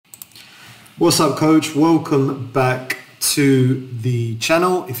What's up, coach? Welcome back to the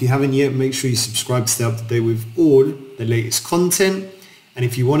channel. If you haven't yet, make sure you subscribe to stay up to date with all the latest content. And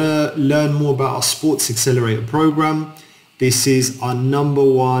if you want to learn more about our Sports Accelerator program, this is our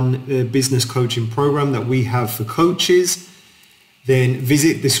 #1 business coaching program that we have for coaches. Then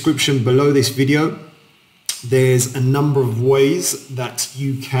visit description below this video. There's a number of ways that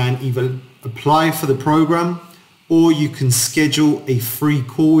you can either apply for the program or you can schedule a free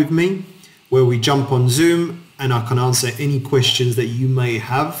call with me where we jump on Zoom and I can answer any questions that you may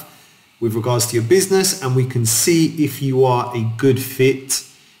have with regards to your business, and we can see if you are a good fit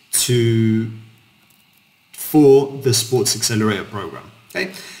for the Sports Accelerator program.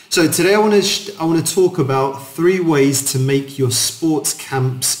 Okay, so today I want to talk about 3 ways to make your sports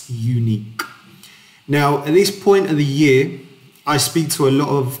camps unique. Now, at this point of the year, I speak to a lot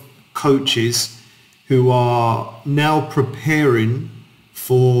of coaches who are now preparing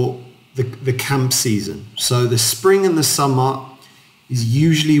for the camp season. So the spring and the summer is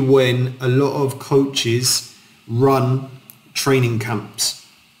usually when a lot of coaches run training camps.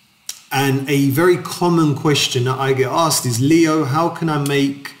 And a very common question that I get asked is, Leo, how can I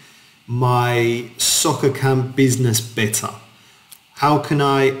make my soccer camp business better? How can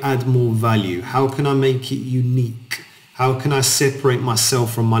I add more value? How can I make it unique? How can I separate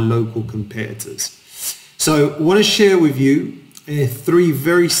myself from my local competitors? So I want to share with you 3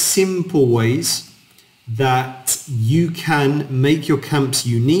 very simple ways that you can make your camps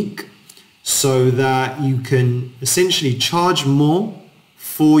unique so that you can essentially charge more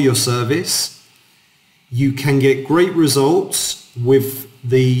for your service. You can get great results with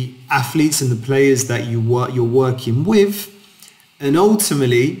the athletes and the players that you're working with, and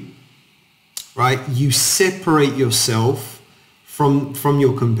ultimately, right, you separate yourself from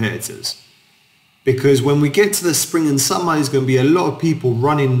your competitors. Because when we get to the spring and summer, there's going to be a lot of people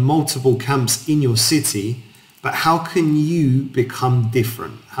running multiple camps in your city, but how can you become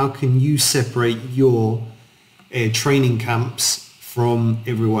different? How can you separate your training camps from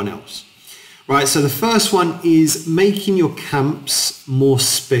everyone else? Right, so the first one is making your camps more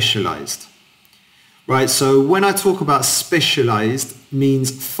specialized. Right, so when I talk about specialized, means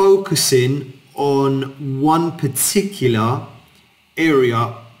focusing on one particular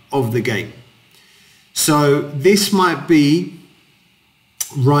area of the game. So this might be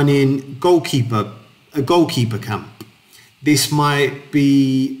running a goalkeeper camp. This might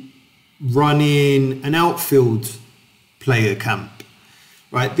be running an outfield player camp,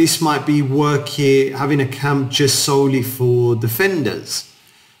 right? This might be having a camp just solely for defenders,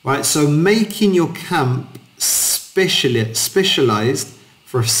 right? So making your camp specialized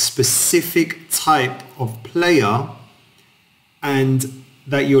for a specific type of player and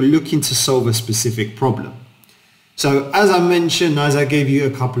that you're looking to solve a specific problem. So as I mentioned, as I gave you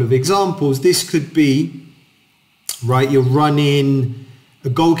a couple of examples, this could be, right, you're running a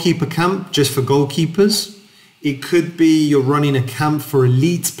goalkeeper camp just for goalkeepers. It could be you're running a camp for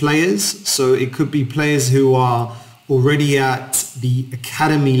elite players. So it could be players who are already at the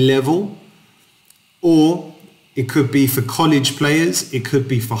academy level, or it could be for college players. It could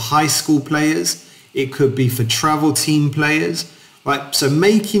be for high school players. It could be for travel team players. Right, so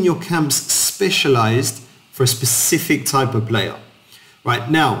making your camps specialized for a specific type of player. Right,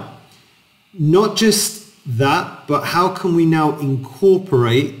 now, not just that, but how can we now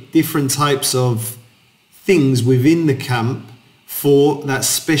incorporate different types of things within the camp for that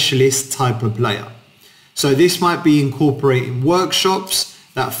specialist type of player? So this might be incorporating workshops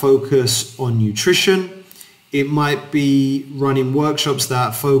that focus on nutrition. It might be running workshops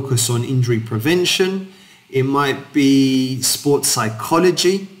that focus on injury prevention. It might be sports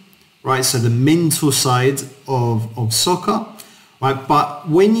psychology, right? So the mental side of soccer, right? But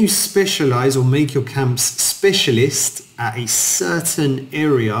when you specialize or make your camps specialist at a certain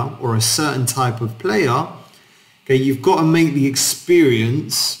area or a certain type of player, okay, you've got to make the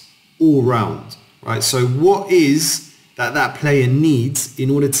experience all round, right? So what is that player needs in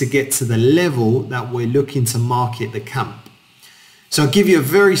order to get to the level that we're looking to market the camp? So I'll give you a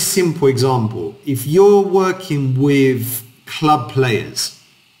very simple example. If you're working with club players,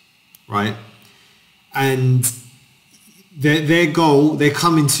 right, and their goal, they're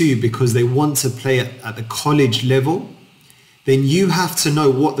coming to you because they want to play at the college level, then you have to know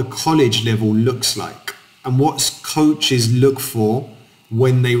what the college level looks like and what coaches look for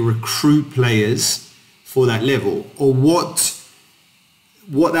when they recruit players for that level, or what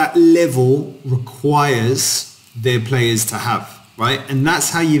that level requires their players to have. Right? And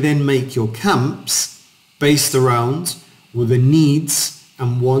that's how you then make your camps based around the needs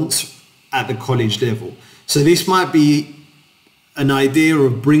and wants at the college level. So this might be an idea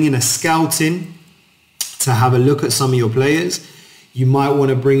of bringing a scout in to have a look at some of your players. You might want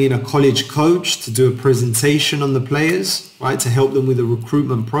to bring in a college coach to do a presentation on the players, right, to help them with the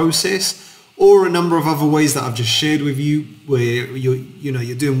recruitment process, or a number of other ways that I've just shared with you, where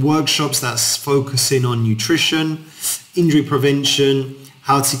you're doing workshops that's focusing on nutrition, injury prevention,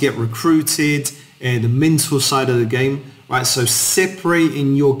 how to get recruited, the mental side of the game, right? So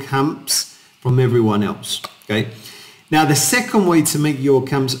separating your camps from everyone else, okay? Now, the second way to make your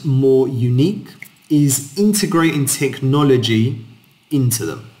camps more unique is integrating technology into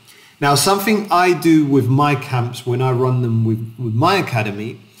them. Now, something I do with my camps when I run them with my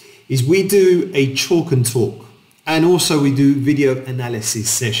academy is we do a chalk and talk, and also we do video analysis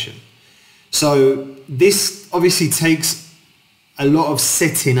session. So this obviously takes a lot of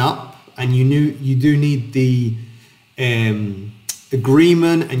setting up, and you do need the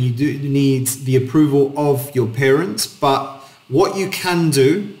agreement, and you do need the approval of your parents. But what you can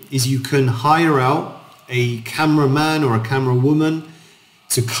do is you can hire out a cameraman or a camera woman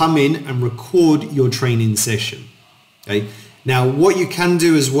to come in and record your training session. Okay. Now, what you can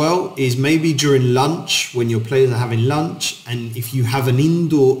do as well is maybe during lunch, when your players are having lunch, and if you have an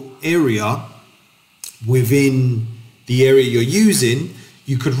indoor area within the area you're using,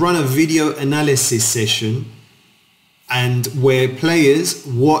 you could run a video analysis session and where players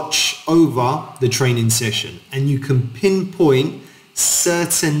watch over the training session, and you can pinpoint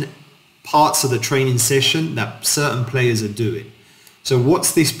certain parts of the training session that certain players are doing. So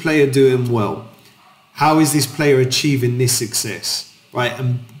what's this player doing well? How is this player achieving this success, right?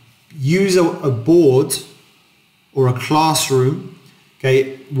 And use a board or a classroom,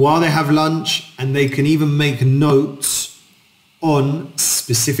 okay, while they have lunch, and they can even make notes on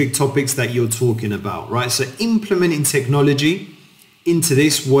specific topics that you're talking about, right? So implementing technology into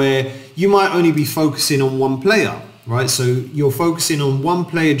this, where you might only be focusing on one player, right? So you're focusing on one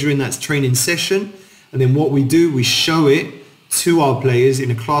player during that training session, and then what we do, we show it to our players in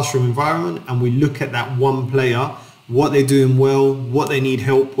a classroom environment, and we look at that one player, what they're doing well, what they need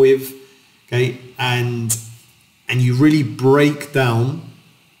help with, okay? And you really break down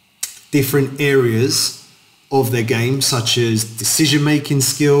different areas of their game, such as decision-making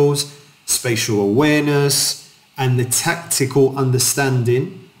skills, spatial awareness, and the tactical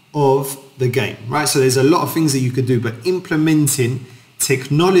understanding of the game, right? So there's a lot of things that you could do, but implementing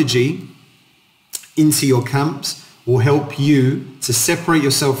technology into your camps will help you to separate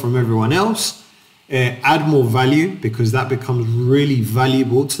yourself from everyone else, add more value, because that becomes really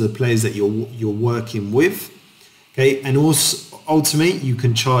valuable to the players that you're working with, okay? And also ultimately you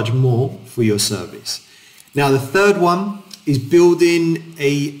can charge more for your service. Now, the third one is building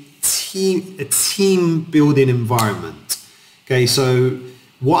a team building environment. Okay, so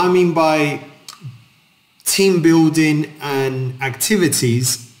what I mean by team building and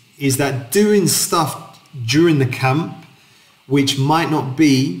activities is that doing stuff during the camp which might not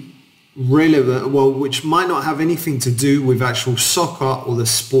be relevant, well, which might not have anything to do with actual soccer or the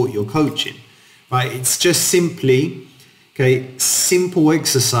sport you're coaching, right? It's just simply, okay, simple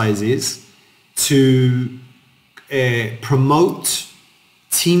exercises to promote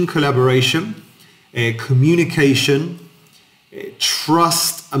team collaboration, communication,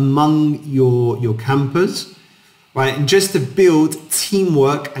 trust among your campers, right? And just to build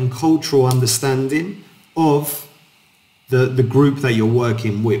teamwork and cultural understanding of the group that you're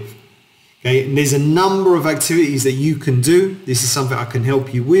working with. Okay, and there's a number of activities that you can do. This is something I can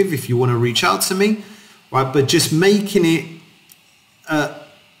help you with if you want to reach out to me, right? But just making it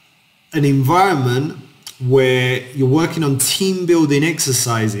an environment where you're working on team building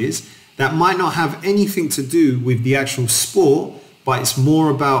exercises that might not have anything to do with the actual sport, but it's more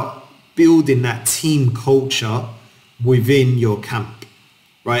about building that team culture within your camp,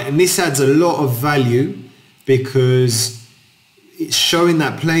 right? And this adds a lot of value because it's showing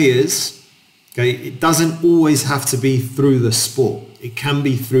that players, okay, it doesn't always have to be through the sport. It can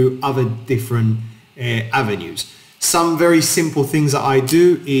be through other different avenues. Some very simple things that I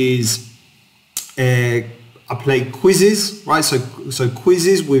do is I play quizzes, right? So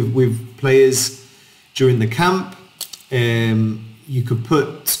quizzes with players during the camp. You could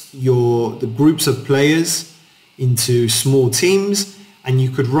put the groups of players into small teams, and you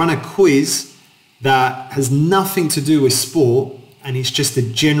could run a quiz that has nothing to do with sport, and it's just a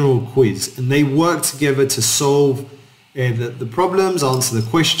general quiz, and they work together to solve the problems, answer the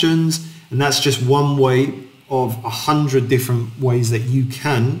questions, and that's just one way of 100 different ways that you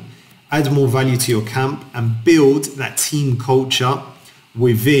can add more value to your camp and build that team culture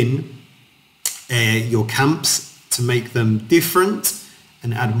within your camps to make them different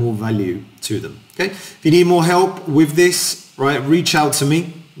and add more value to them. Okay, if you need more help with this, right, reach out to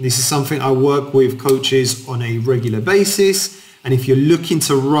me. This is something I work with coaches on a regular basis. And if you're looking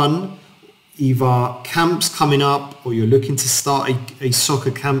to run either camps coming up or you're looking to start a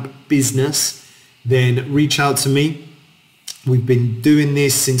soccer camp business, then reach out to me. We've been doing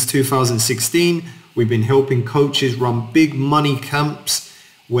this since 2016. We've been helping coaches run big money camps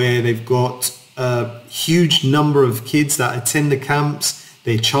where they've got a huge number of kids that attend the camps.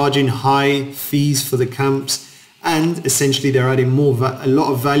 They're charging high fees for the camps, and essentially they're adding a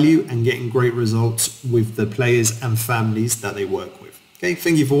lot of value and getting great results with the players and families that they work with. Okay,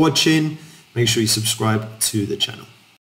 thank you for watching. Make sure you subscribe to the channel.